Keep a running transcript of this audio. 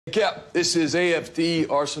Cap, this is AFD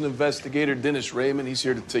arson investigator Dennis Raymond. He's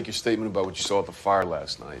here to take your statement about what you saw at the fire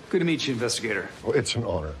last night. Good to meet you, investigator. Well, it's an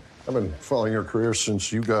honor. I've been following your career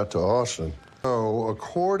since you got to Austin. So,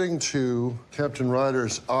 according to Captain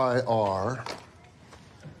Ryder's IR,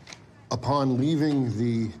 upon leaving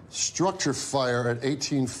the structure fire at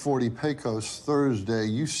 1840 Pecos Thursday,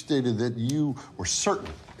 you stated that you were certain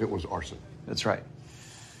it was arson. That's right.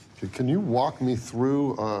 Can you walk me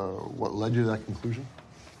through what led you to that conclusion?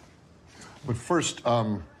 But first,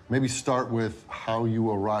 maybe start with how you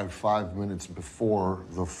arrived 5 minutes before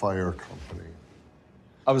the fire company.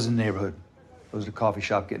 I was in the neighborhood. I was at a coffee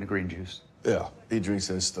shop getting a green juice. Yeah, he drinks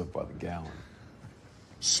that stuff by the gallon.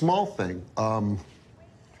 Small thing.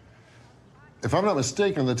 If I'm not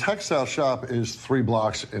mistaken, the textile shop is 3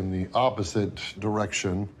 blocks in the opposite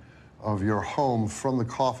direction of your home from the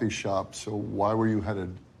coffee shop. So why were you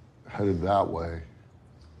headed that way?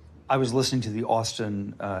 I was listening to the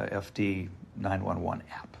Austin FD 911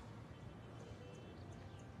 app.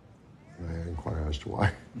 May I inquire as to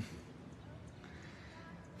why?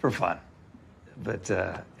 For fun. But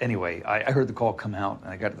anyway, I heard the call come out,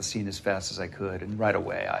 and I got to the scene as fast as I could, and right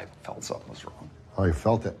away I felt something was wrong. Oh, you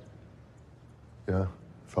felt it? Yeah?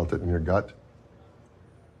 Felt it in your gut?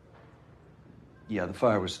 Yeah, the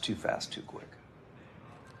fire was too fast, too quick.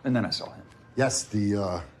 And then I saw him. Yes,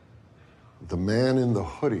 the man in the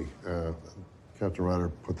hoodie. Captain Ryder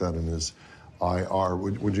put that in his IR.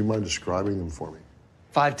 Would you mind describing them for me?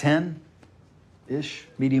 5'10"-ish,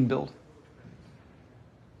 medium build.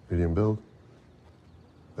 Medium build?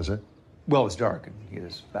 Is it? Well, it's dark, and he had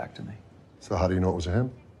his back to me. So how do you know it was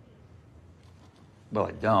him? Well,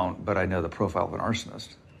 I don't, but I know the profile of an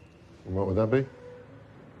arsonist. And what would that be?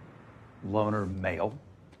 Loner male,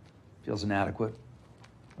 feels inadequate,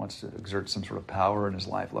 wants to exert some sort of power in his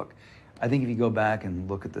life. Look, I think if you go back and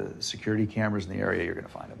look at the security cameras in the area, you're going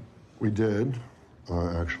to find him. We did,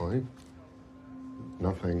 actually.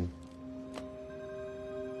 Nothing.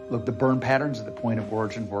 Look, the burn patterns at the point of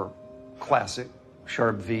origin were classic,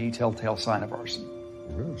 sharp V, telltale sign of arson.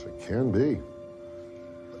 Yes, it can be,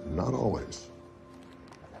 but not always.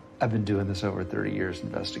 I've been doing this over 30 years,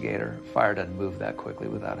 investigator. Fire doesn't move that quickly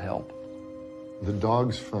without help. The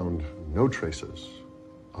dogs found no traces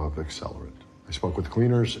of accelerant. I spoke with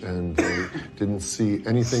cleaners, and they didn't see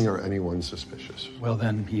anything or anyone suspicious. Well,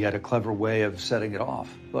 then he had a clever way of setting it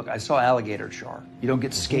off. Look, I saw alligator char. You don't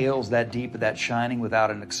get scales that deep with that shining without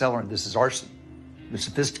an accelerant. This is arson. It was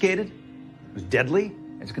sophisticated, it was deadly,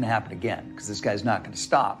 and it's going to happen again, because this guy's not going to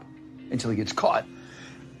stop until he gets caught.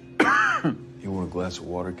 You want a glass of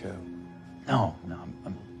water, Cap? No, I'm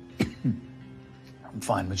I'm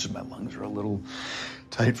fine. It's just my lungs are a little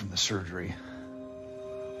tight from the surgery.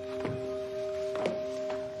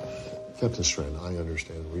 Captain Strand, I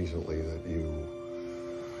understand recently that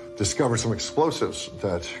you discovered some explosives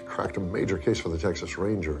that cracked a major case for the Texas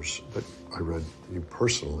Rangers, but I read you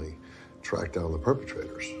personally tracked down the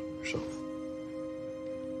perpetrators yourself.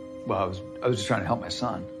 Well, I was just trying to help my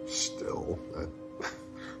son. Still, that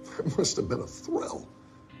must have been a thrill,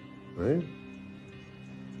 right?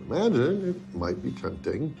 Imagine it might be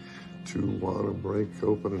tempting to want to break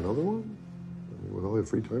open another one. I mean, with all the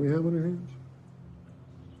free time you have on your hands.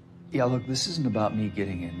 Yeah, look, this isn't about me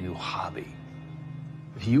getting a new hobby.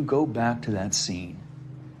 If you go back to that scene,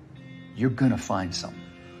 you're gonna find something.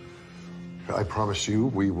 I promise you,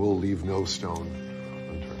 we will leave no stone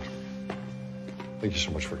unturned. Thank you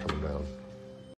so much for coming down.